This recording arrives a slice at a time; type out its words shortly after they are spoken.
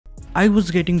I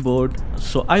was getting bored,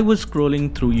 so I was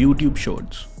scrolling through YouTube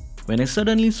shorts when I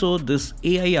suddenly saw this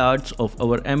AI arts of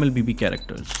our Mlbb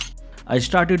characters. I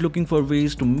started looking for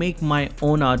ways to make my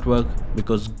own artwork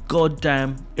because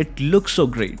goddamn, it looks so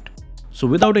great. So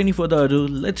without any further ado,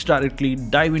 let's directly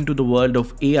dive into the world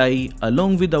of AI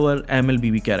along with our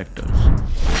Mlbb characters.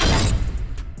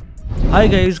 Hi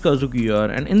guys, Kazuki here,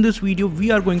 and in this video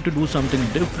we are going to do something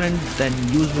different than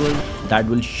usual that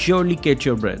will surely catch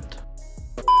your breath.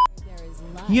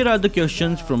 Here are the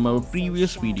questions from our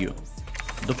previous video.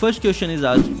 The first question is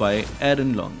asked by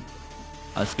Aaron Long,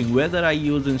 asking whether I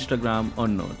use Instagram or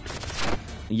not.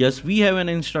 Yes, we have an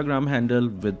Instagram handle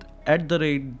with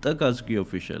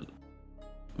 @TheKazukiOfficial.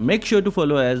 Make sure to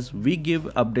follow as we give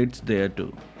updates there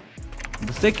too.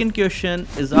 The second question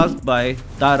is asked by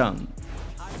Tarang,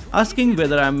 asking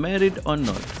whether I'm married or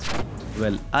not.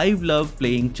 Well, I love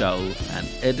playing Chow and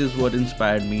it is what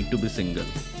inspired me to be single.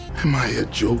 Am I a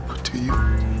joke to you?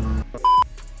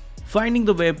 Finding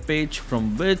the web page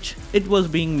from which it was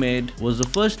being made was the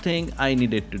first thing I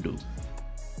needed to do.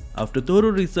 After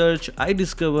thorough research, I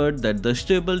discovered that the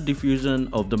stable diffusion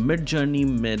of the Midjourney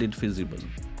made it feasible.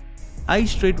 I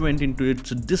straight went into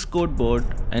its Discord bot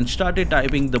and started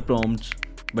typing the prompts,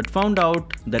 but found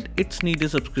out that it needs a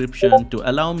subscription to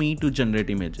allow me to generate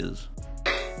images.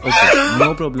 Okay,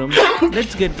 no problem.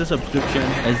 Let's get the subscription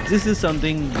as this is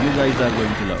something you guys are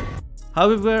going to love.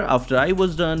 However, after I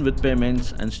was done with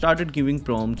payments and started giving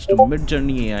prompts to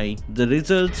Midjourney AI, the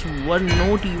results were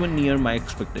not even near my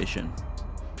expectation.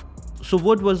 So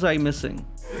what was I missing?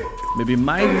 Maybe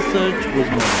my research was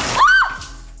wrong.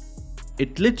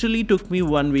 It literally took me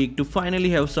 1 week to finally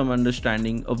have some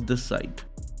understanding of this site.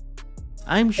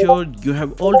 I'm sure you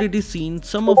have already seen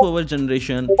some of our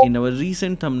generation in our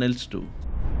recent thumbnails too.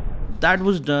 That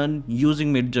was done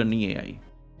using Midjourney AI.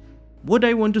 Would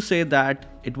I want to say that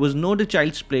it was not a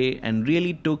child's play and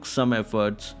really took some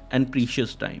efforts and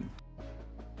precious time.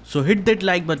 So hit that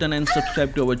like button and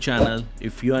subscribe to our channel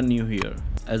if you are new here,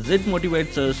 as it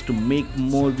motivates us to make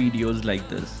more videos like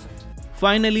this.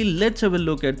 Finally, let's have a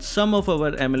look at some of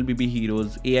our Mlbb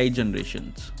heroes' AI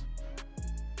generations.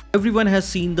 Everyone has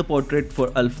seen the portrait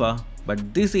for Alpha,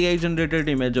 but this AI generated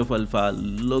image of Alpha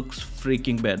looks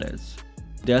freaking badass.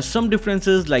 There are some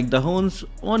differences like the horns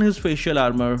on his facial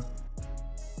armor,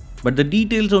 but the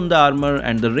details on the armor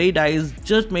and the red eyes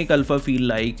just make Alpha feel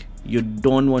like you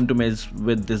don't want to mess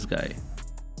with this guy.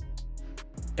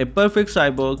 A perfect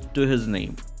cyborg to his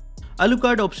name.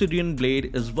 Alucard Obsidian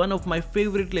Blade is one of my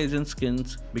favorite legend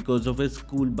skins because of his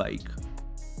cool bike.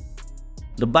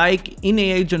 The bike in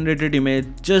AI generated image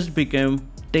just became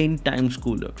 10 times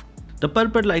cooler. The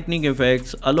purple lightning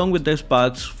effects along with the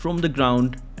sparks from the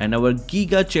ground and our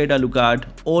Giga Ched Alucard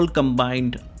all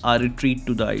combined are a treat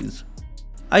to the eyes.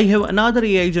 I have another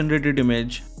AI generated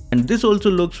image and this also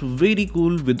looks very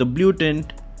cool with the blue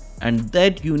tint and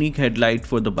that unique headlight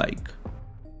for the bike.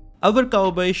 Our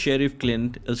cowboy Sheriff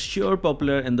Clint is sure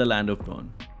popular in the land of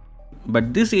Dawn.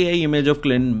 But this AI image of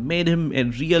Clint made him a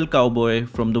real cowboy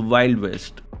from the Wild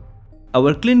West.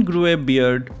 Our Clint grew a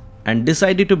beard and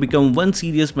decided to become one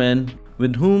serious man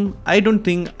with whom I don't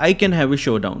think I can have a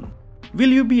showdown. Will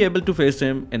you be able to face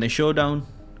him in a showdown?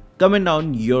 Comment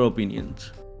down your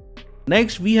opinions.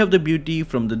 Next, we have the beauty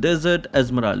from the desert,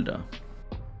 Esmeralda.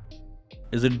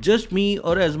 Is it just me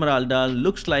or Esmeralda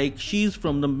looks like she's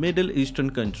from the Middle Eastern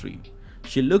country?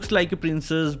 She looks like a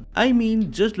princess. I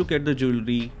mean, just look at the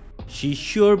jewelry. She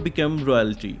sure became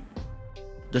royalty.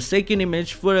 The second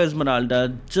image for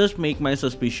Esmeralda just make my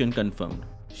suspicion confirmed.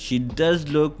 She does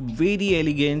look very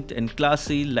elegant and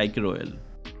classy like a royal.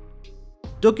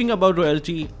 Talking about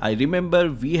royalty, I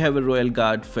remember we have a royal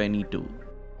guard Fanny too.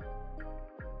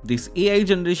 This AI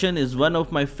generation is one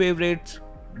of my favorites.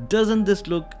 Doesn't this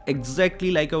look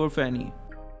exactly like our Fanny?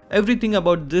 Everything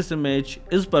about this image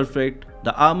is perfect.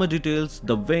 The armor details,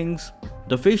 the wings,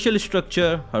 the facial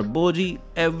structure, her body,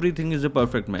 everything is a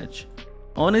perfect match.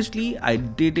 Honestly, I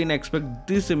didn't expect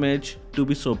this image to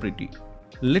be so pretty.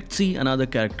 Let's see another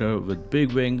character with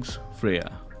big wings,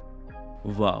 Freya.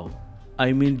 Wow,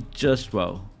 I mean just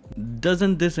wow.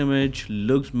 Doesn't this image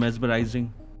look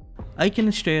mesmerizing? I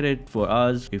can stare at it for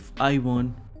hours if I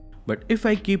want, but if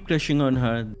I keep crushing on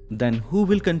her, then who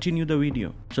will continue the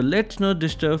video? So let's not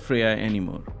disturb Freya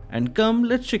anymore. And come,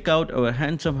 let's check out our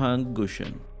handsome hunk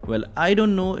Gushan. Well, I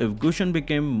don't know if Gushan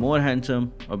became more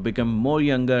handsome or became more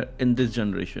younger in this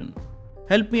generation.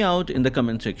 Help me out in the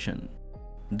comment section.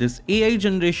 This AI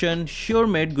generation sure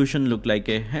made Gushan look like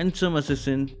a handsome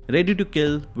assassin ready to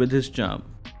kill with his charm.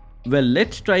 Well,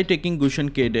 let's try taking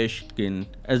Gushan Kadesh skin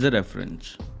as a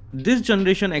reference. This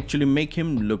generation actually make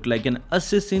him look like an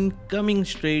assassin coming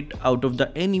straight out of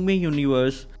the anime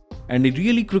universe and a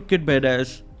really crooked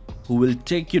badass who will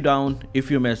take you down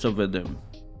if you mess up with him.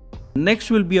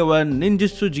 Next will be our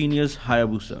ninjutsu genius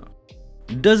Hayabusa.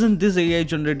 Doesn't this AI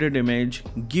generated image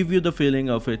give you the feeling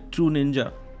of a true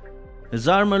ninja? His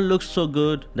armor looks so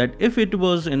good that if it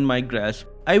was in my grasp,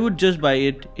 I would just buy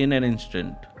it in an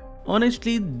instant.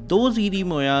 Honestly, those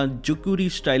Irimoya Jukuri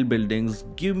style buildings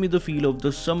give me the feel of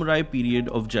the samurai period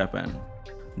of Japan.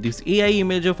 This AI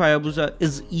image of Hayabusa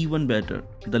is even better.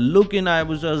 The look in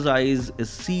Hayabusa's eyes is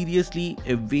seriously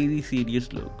a very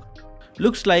serious look.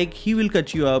 Looks like he will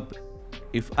cut you up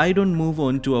if I don't move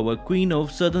on to our Queen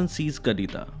of Southern Seas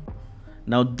Kadita.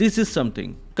 Now this is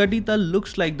something. Kadita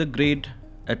looks like the great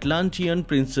Atlantean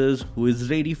princess who is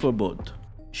ready for both.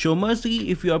 Show mercy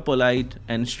if you are polite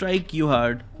and strike you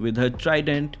hard with her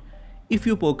trident if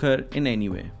you poke her in any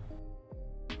way.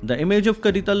 The image of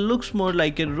Kadita looks more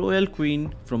like a royal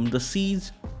queen from the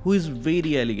seas who is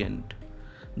very elegant.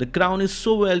 The crown is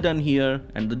so well done here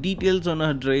and the details on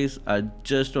her dress are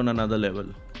just on another level.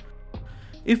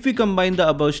 If we combine the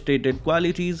above stated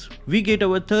qualities, we get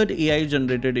our third AI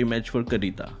generated image for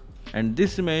Kadita, and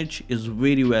this image is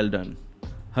very well done.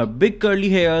 Her big curly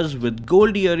hairs with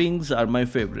gold earrings are my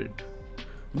favorite.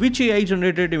 Which AI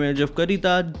generated image of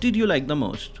Kadita did you like the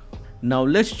most? Now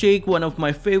let's check one of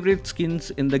my favorite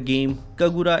skins in the game,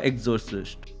 Kagura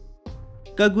Exorcist.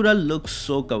 Kagura looks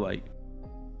so kawaii.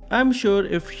 I'm sure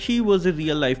if she was a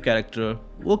real life character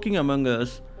walking among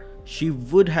us, she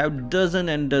would have dozens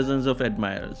and dozens of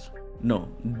admirers. No,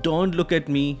 don't look at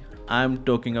me, I'm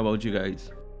talking about you guys.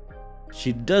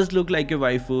 She does look like a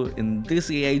waifu in this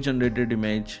AI generated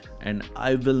image, and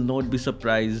I will not be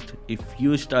surprised if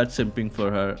you start simping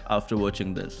for her after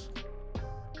watching this.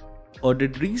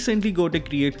 Audit recently got a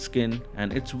create skin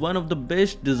and it's one of the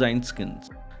best designed skins.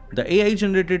 The AI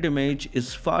generated image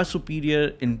is far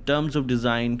superior in terms of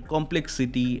design,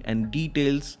 complexity and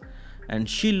details, and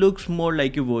she looks more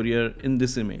like a warrior in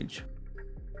this image.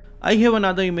 I have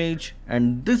another image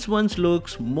and this one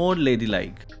looks more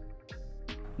ladylike.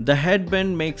 The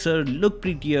headband makes her look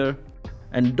prettier,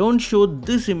 and don't show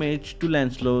this image to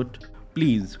Lancelot,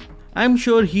 please. I'm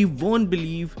sure he won't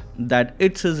believe that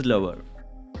it's his lover.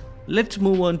 Let's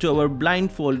move on to our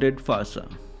blindfolded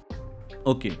Farsa.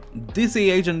 Okay, this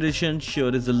AI generation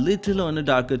sure is a little on a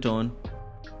darker tone.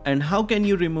 And how can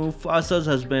you remove Farsa's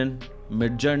husband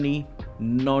mid-journey?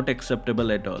 Not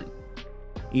acceptable at all.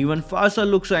 Even Farsa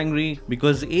looks angry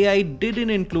because AI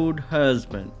didn't include her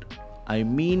husband. I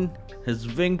mean his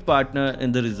winged partner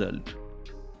in the result.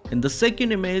 In the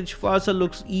second image, Farsa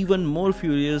looks even more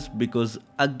furious because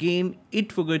again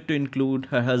it forgot to include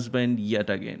her husband yet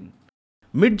again.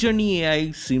 Mid-journey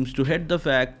AI seems to hate the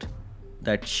fact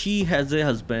that she has a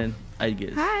husband, I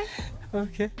guess. Hi.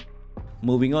 Okay.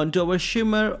 Moving on to our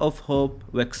shimmer of hope,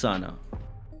 Vexana.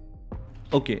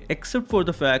 Okay, except for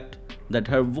the fact that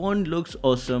her wand looks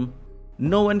awesome,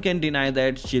 no one can deny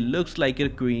that she looks like a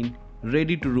queen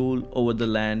ready to rule over the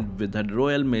land with her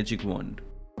royal magic wand.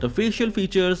 The facial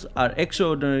features are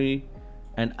extraordinary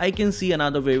and I can see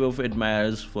another wave of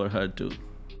admirers for her too.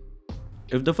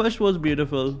 If the first was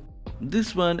beautiful,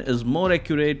 this one is more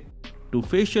accurate to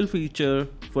facial feature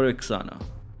for Vexana.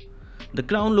 The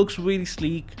crown looks very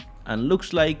sleek and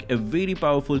looks like a very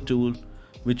powerful tool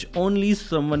which only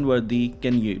someone worthy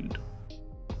can yield.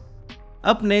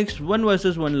 Up next, 1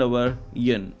 vs 1 lover,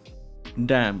 Yin.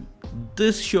 Damn,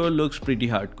 this sure looks pretty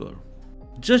hardcore.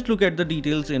 Just look at the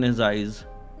details in his eyes.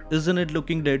 Isn't it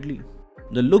looking deadly?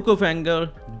 The look of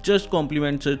anger just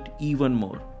complements it even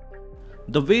more.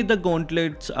 The way the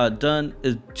gauntlets are done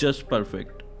is just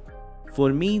perfect.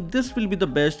 For me, this will be the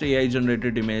best AI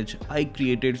generated image I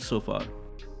created so far.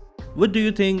 What do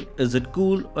you think? Is it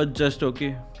cool or just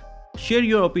okay? Share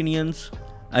your opinions.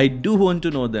 I do want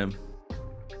to know them.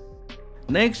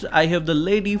 Next, I have the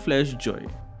Lady Flash Joy.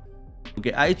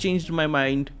 Okay, I changed my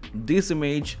mind. This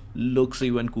image looks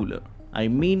even cooler. I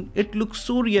mean, it looks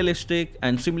so realistic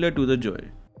and similar to the Joy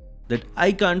that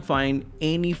I can't find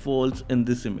any faults in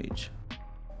this image.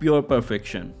 Pure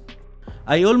perfection.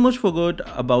 I almost forgot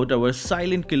about our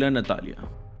silent killer Natalia.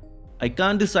 I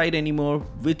can't decide anymore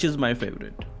which is my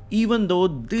favorite, even though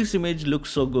this image looks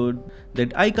so good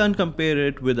that I can't compare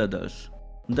it with others.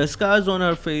 The scars on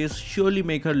her face surely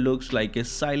make her look like a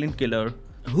silent killer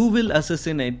who will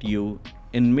assassinate you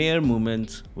in mere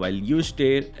moments while you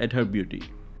stare at her beauty.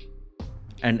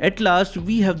 And at last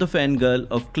we have the fangirl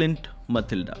of Clint,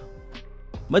 Matilda.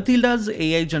 Matilda's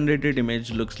AI generated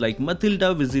image looks like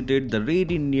Matilda visited the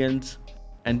Red Indians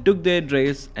and took their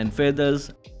dress and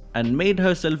feathers and made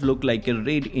herself look like a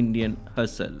Red Indian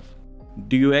herself.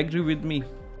 Do you agree with me?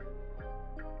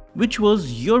 Which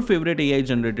was your favorite AI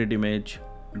generated image?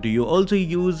 Do you also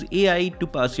use AI to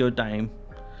pass your time?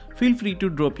 Feel free to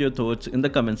drop your thoughts in the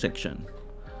comment section.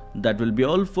 That will be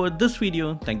all for this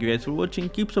video. Thank you guys for watching.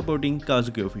 Keep supporting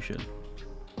Kazuki Official.